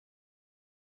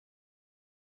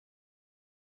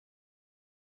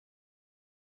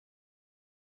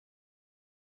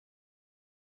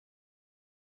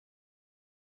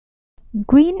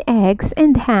Green Eggs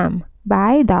and Ham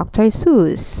by Dr.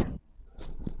 Seuss.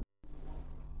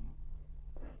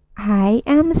 I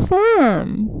am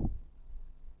Sam.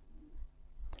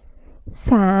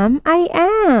 Sam I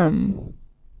am.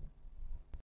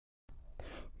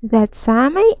 That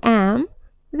Sam I am.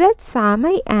 That Sam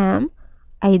I am.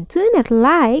 I do not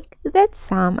like that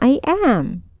Sam I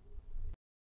am.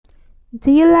 Do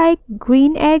you like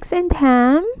green eggs and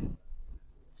ham?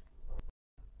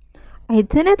 I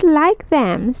do not like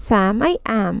them, Sam I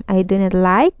am. I do not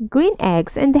like green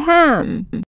eggs and ham.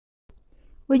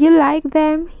 Would you like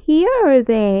them here or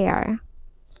there?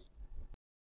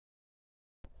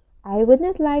 I would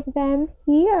not like them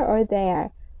here or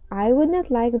there. I would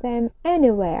not like them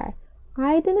anywhere.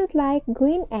 I do not like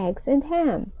green eggs and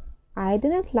ham. I do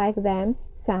not like them,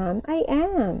 Sam I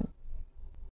am.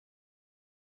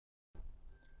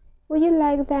 Would you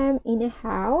like them in a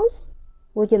house?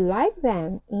 Would you like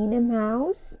them in a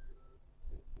mouse?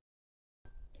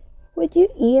 Would you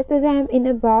eat them in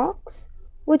a box?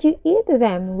 Would you eat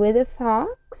them with a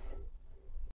fox?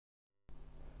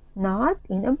 Not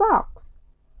in a box,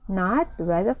 not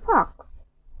with a fox,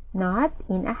 not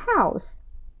in a house,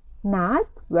 not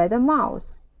with a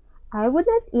mouse. I would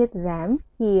not eat them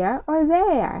here or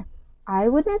there. I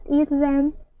would not eat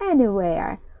them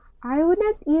anywhere. I would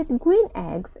not eat green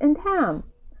eggs and ham.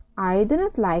 I do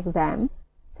not like them,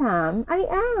 Sam I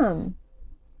am.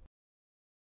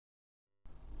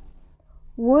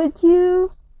 Would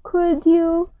you, could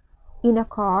you, in a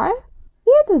car?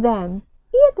 Eat them,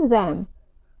 eat them.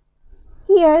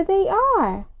 Here they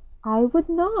are. I would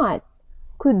not,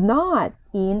 could not,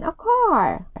 in a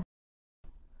car.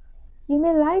 You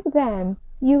may like them,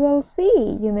 you will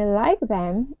see, you may like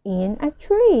them in a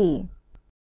tree.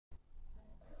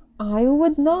 I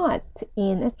would not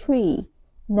in a tree,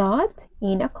 not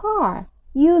in a car.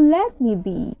 You let me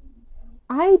be.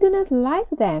 I do not like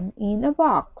them in a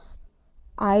box.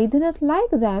 I do not like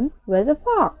them with a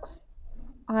fox.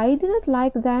 I do not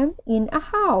like them in a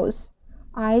house.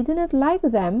 I do not like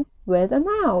them with a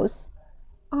mouse.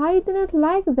 I do not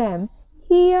like them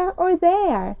here or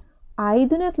there. I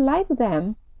do not like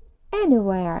them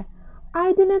anywhere.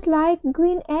 I do not like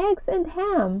green eggs and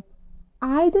ham.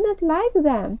 I do not like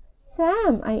them,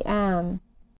 Sam I am.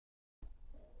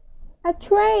 A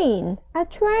train, a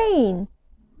train,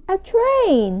 a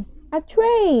train, a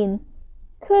train.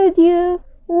 Could you,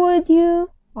 would you,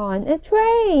 on a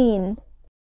train?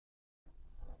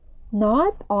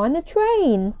 Not on a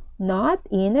train, not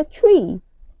in a tree,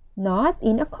 not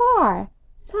in a car.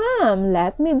 Sam,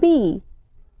 let me be.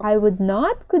 I would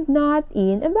not, could not,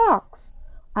 in a box.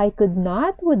 I could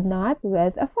not, would not,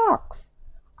 with a fox.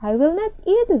 I will not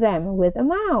eat them with a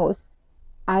mouse.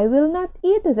 I will not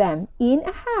eat them in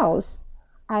a house.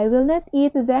 I will not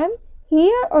eat them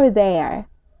here or there.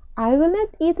 I will not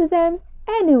eat them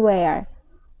anywhere.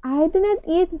 I do not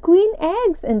eat green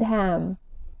eggs and ham.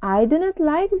 I do not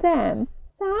like them,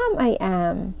 Sam I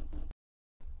am.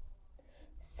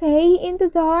 Say in the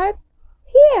dark,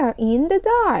 here in the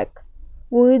dark.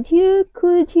 Would you,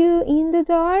 could you, in the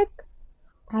dark?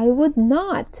 I would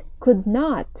not, could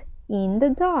not, in the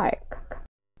dark.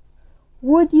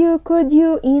 Would you, could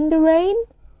you, in the rain?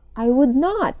 I would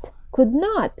not, could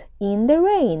not, in the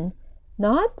rain.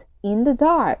 Not in the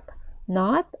dark,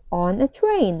 not on a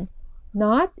train,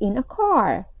 not in a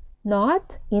car,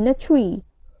 not in a tree.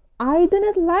 I do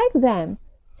not like them,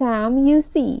 Sam, you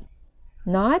see.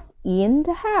 Not in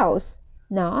the house,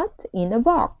 not in a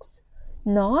box,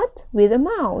 not with a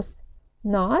mouse,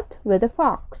 not with a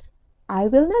fox. I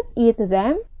will not eat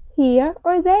them here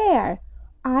or there.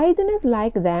 I do not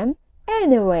like them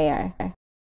anywhere.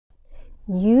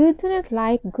 You do not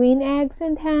like green eggs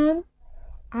and ham?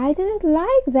 I do not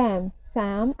like them,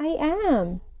 Sam I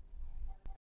am.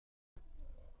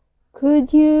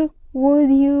 Could you, would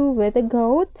you, with a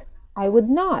goat? I would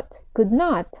not, could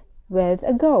not, with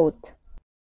a goat.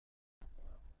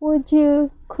 Would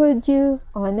you, could you,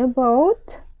 on a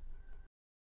boat?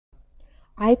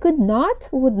 I could not,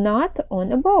 would not,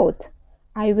 on a boat.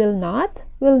 I will not,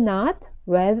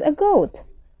 with a goat.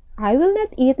 I will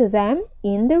not eat them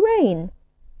in the rain.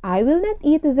 I will not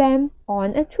eat them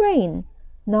on a train.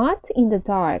 Not in the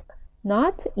dark,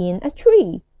 not in a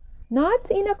tree,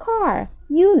 not in a car.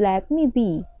 You let me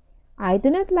be. I do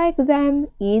not like them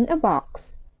in a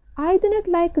box. I do not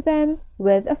like them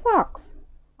with a fox.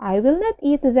 I will not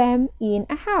eat them in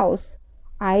a house.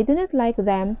 I do not like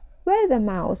them with a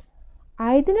mouse.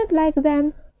 I do not like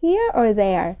them here or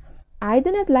there. I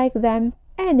do not like them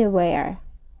anywhere.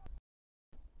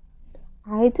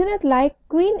 I do not like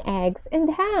green eggs and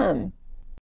ham.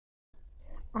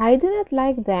 I do not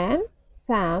like them,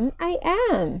 Sam I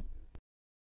am.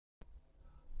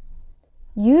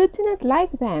 You do not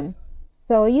like them,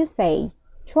 so you say,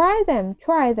 try them,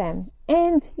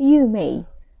 and you may.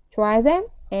 Try them,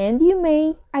 and you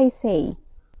may, I say.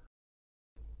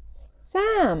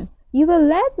 Sam, you will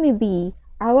let me be.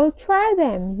 I will try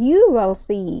them, you will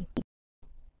see.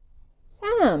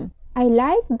 Sam, I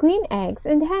like green eggs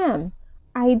and ham.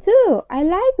 I do, I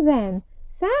like them.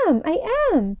 Sam, I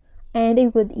am. And I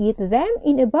would eat them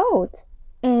in a boat.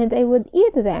 And I would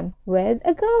eat them with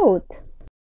a goat.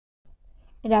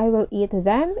 And I will eat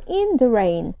them in the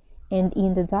rain, and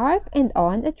in the dark, and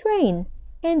on a train,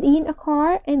 and in a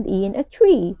car, and in a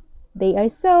tree. They are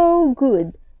so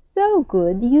good,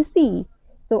 you see.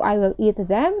 So I will eat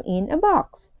them in a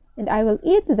box, and I will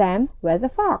eat them with a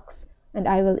fox, and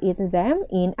I will eat them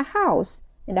in a house,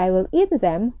 and I will eat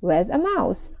them with a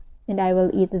mouse, and I will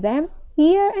eat them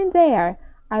here and there.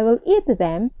 I will eat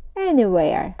them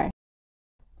anywhere.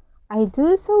 I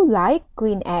do so like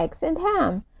green eggs and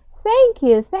ham. Thank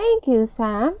you,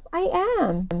 Sam, I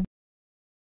am.